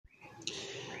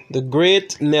The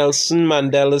great Nelson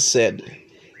Mandela said,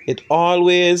 "It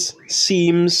always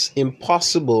seems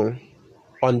impossible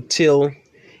until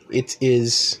it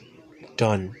is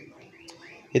done."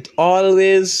 It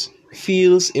always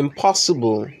feels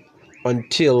impossible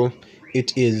until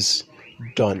it is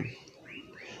done.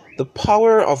 The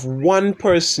power of one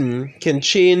person can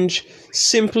change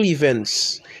simple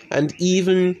events and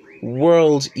even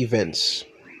world events.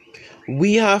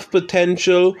 We have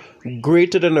potential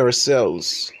greater than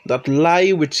ourselves that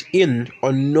lie within,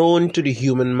 unknown to the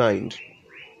human mind.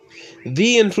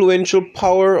 The influential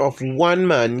power of one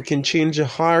man can change the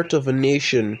heart of a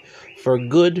nation for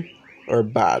good or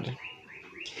bad.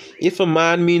 If a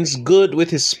man means good with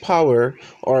his power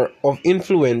or of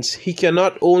influence, he can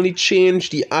not only change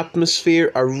the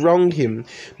atmosphere around him,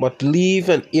 but leave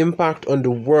an impact on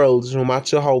the world, no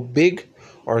matter how big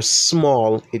or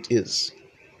small it is.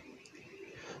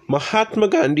 Mahatma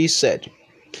Gandhi said,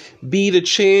 "Be the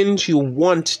change you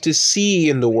want to see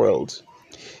in the world."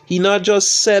 He not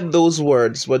just said those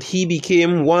words, but he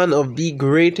became one of the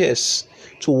greatest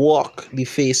to walk the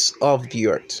face of the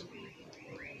earth.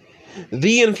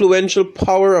 The influential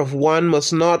power of one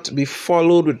must not be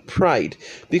followed with pride,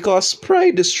 because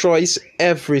pride destroys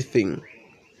everything,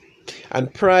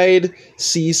 and pride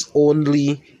sees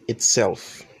only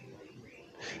itself.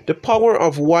 The power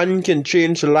of one can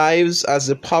change lives, as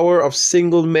the power of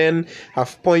single men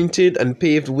have pointed and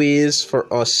paved ways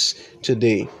for us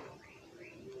today.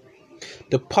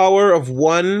 The power of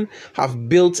one have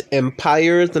built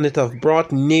empires, and it have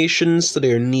brought nations to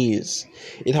their knees.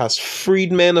 It has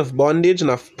freed men of bondage and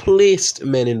have placed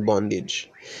men in bondage.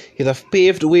 It have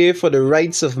paved way for the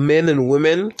rights of men and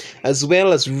women, as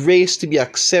well as race to be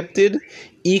accepted,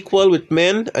 equal with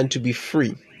men, and to be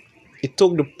free. It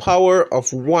took the power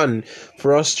of one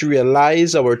for us to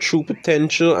realize our true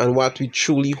potential and what we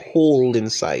truly hold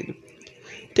inside.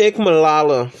 Take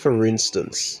Malala, for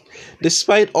instance.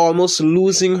 Despite almost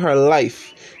losing her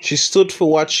life, she stood for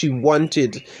what she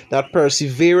wanted. That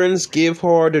perseverance gave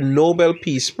her the Nobel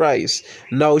Peace Prize.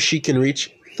 Now she can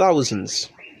reach thousands.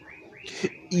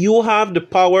 You have the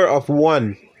power of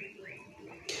one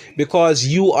because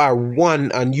you are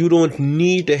one, and you don't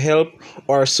need the help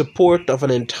or support of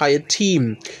an entire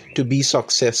team to be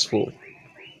successful.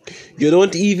 You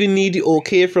don't even need the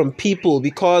okay from people,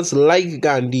 because like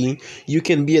Gandhi, you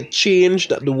can be a change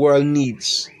that the world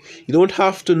needs. You don't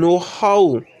have to know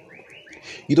how.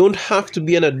 You don't have to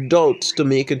be an adult to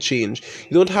make a change.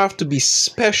 You don't have to be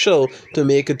special to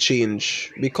make a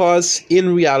change, because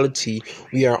in reality,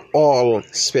 we are all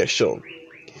special.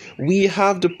 We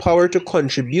have the power to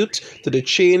contribute to the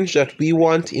change that we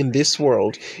want in this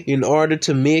world in order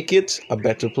to make it a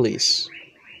better place.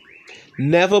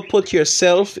 Never put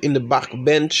yourself in the back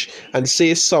bench and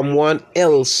say someone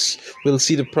else will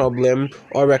see the problem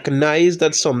or recognize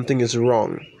that something is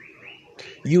wrong.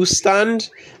 You stand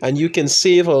and you can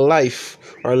save a life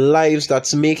or lives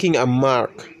that's making a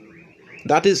mark.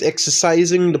 That is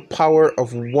exercising the power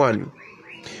of one.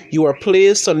 You are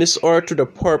placed on this earth with a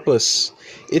purpose.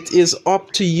 It is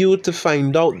up to you to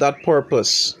find out that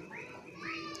purpose,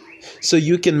 so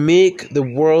you can make the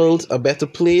world a better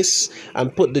place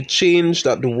and put the change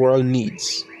that the world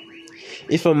needs.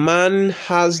 If a man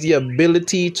has the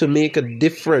ability to make a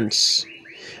difference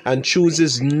and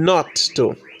chooses not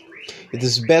to, it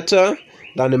is better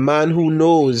than a man who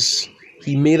knows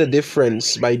he made a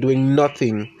difference by doing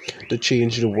nothing to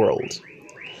change the world.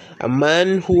 A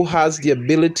man who has the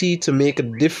ability to make a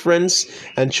difference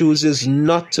and chooses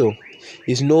not to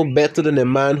is no better than a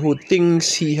man who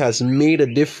thinks he has made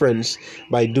a difference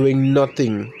by doing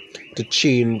nothing to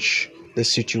change the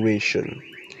situation.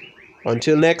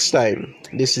 Until next time,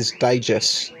 this is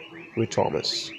Digest with Thomas.